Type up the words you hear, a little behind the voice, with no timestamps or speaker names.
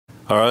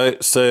All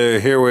right, so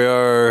here we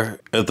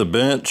are at the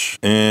bench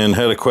and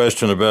had a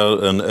question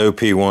about an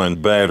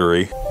OP1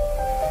 battery.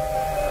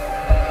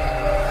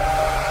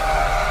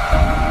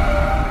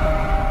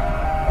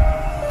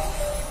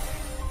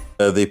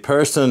 The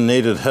person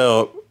needed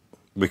help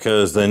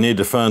because they need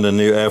to find a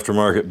new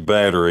aftermarket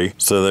battery,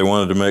 so they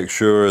wanted to make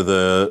sure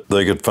that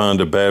they could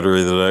find a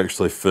battery that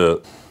actually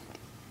fit.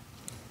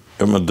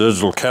 Got my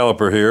digital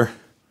caliper here,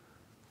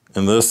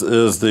 and this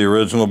is the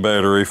original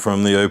battery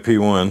from the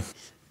OP1.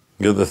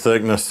 Get the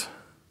thickness,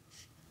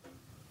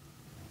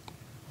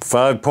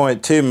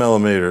 5.2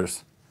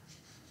 millimeters.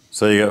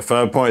 So you got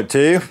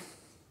 5.2,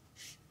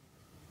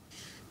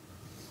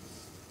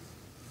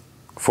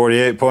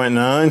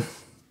 48.9,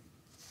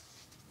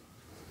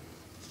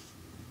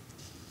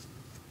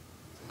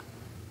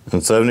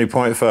 and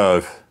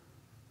 70.5.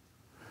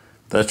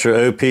 That's your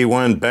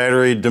OP1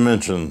 battery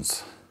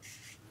dimensions.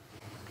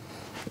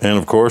 And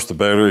of course the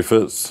battery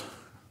fits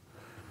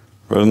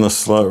right in the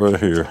slot right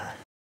here.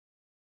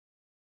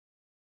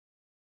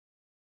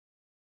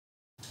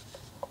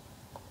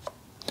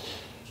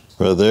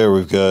 Right there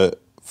we've got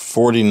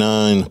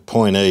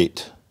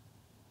 49.8,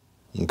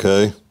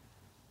 okay?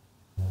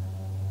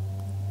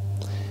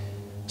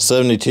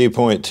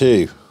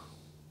 72.2.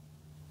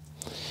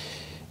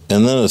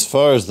 And then as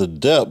far as the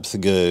depth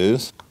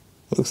goes,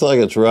 looks like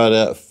it's right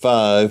at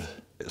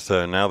 5.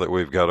 So now that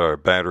we've got our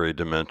battery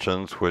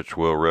dimensions, which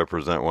will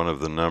represent one of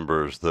the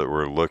numbers that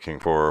we're looking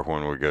for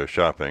when we go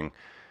shopping,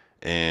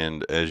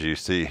 and as you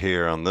see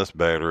here on this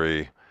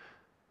battery,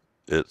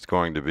 it's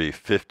going to be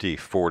 50,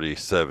 40,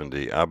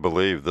 70. I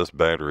believe this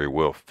battery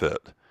will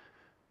fit.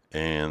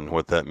 And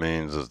what that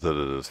means is that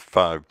it is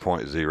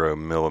 5.0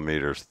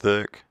 millimeters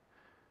thick,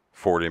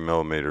 40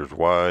 millimeters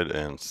wide,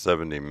 and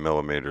 70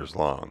 millimeters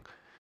long.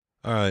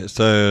 All right,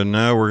 so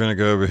now we're going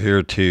to go over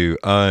here to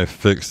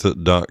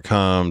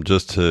ifixit.com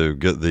just to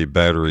get the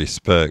battery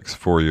specs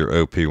for your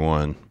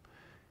OP1.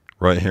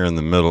 Right here in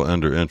the middle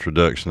under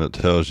introduction, it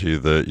tells you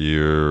that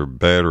your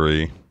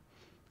battery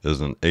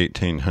is an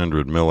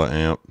 1800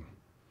 milliamp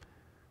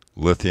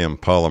lithium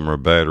polymer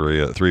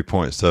battery at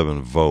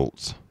 3.7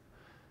 volts.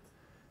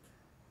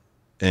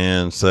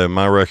 And so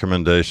my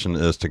recommendation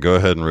is to go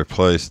ahead and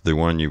replace the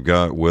one you've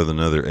got with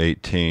another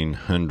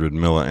 1800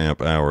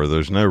 milliamp hour.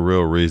 There's no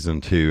real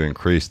reason to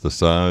increase the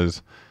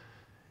size.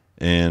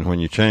 And when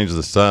you change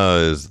the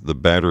size, the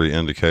battery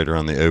indicator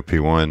on the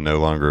OP1 no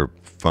longer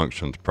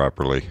functions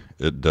properly.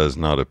 It does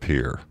not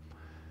appear.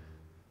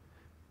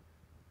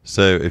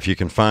 So if you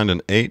can find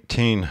an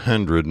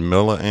 1800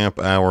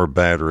 milliamp hour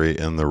battery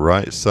in the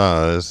right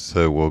size,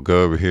 so we'll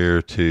go over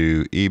here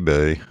to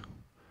eBay.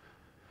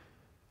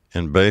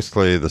 And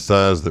basically the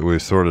size that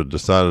we've sort of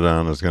decided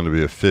on is going to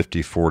be a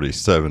 50, 40,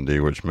 70,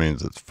 which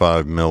means it's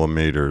 5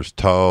 millimeters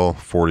tall,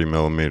 40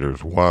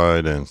 millimeters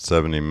wide, and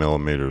 70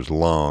 millimeters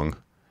long.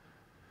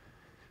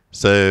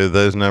 So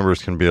those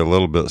numbers can be a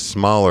little bit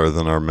smaller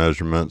than our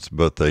measurements,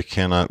 but they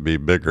cannot be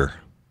bigger.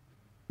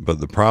 But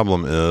the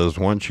problem is,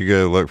 once you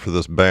go look for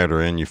this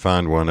battery and you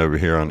find one over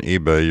here on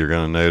eBay, you're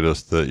going to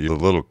notice that the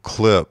little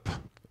clip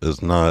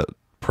is not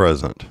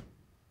present.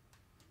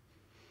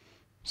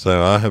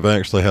 So I have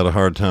actually had a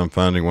hard time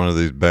finding one of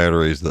these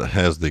batteries that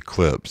has the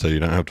clip, so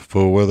you don't have to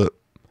fool with it.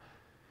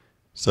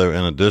 So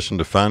in addition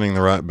to finding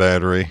the right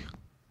battery,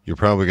 you're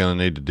probably going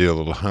to need to do a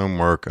little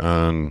homework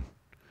on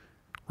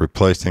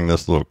replacing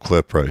this little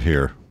clip right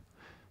here.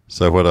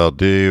 So what I'll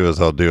do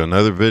is I'll do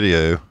another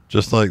video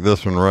just like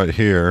this one right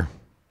here,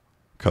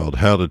 called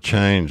How to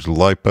Change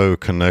LiPo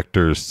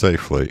Connectors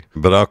Safely.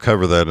 But I'll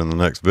cover that in the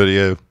next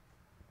video.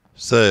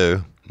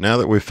 So now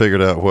that we've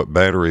figured out what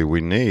battery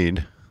we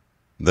need,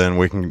 then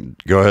we can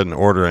go ahead and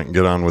order it and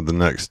get on with the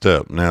next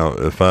step. Now,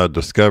 if I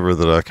discover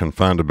that I can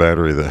find a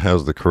battery that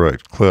has the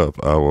correct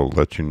clip, I will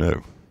let you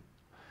know.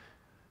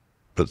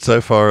 But so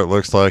far, it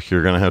looks like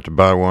you're going to have to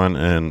buy one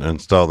and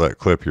install that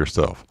clip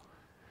yourself.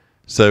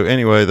 So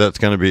anyway, that's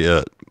going to be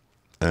it.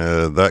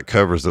 That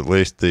covers at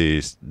least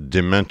the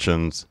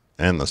dimensions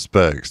and the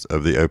specs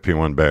of the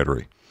OP1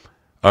 battery.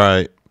 All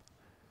right,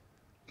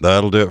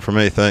 that'll do it for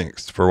me.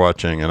 Thanks for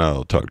watching, and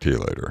I'll talk to you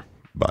later.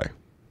 Bye.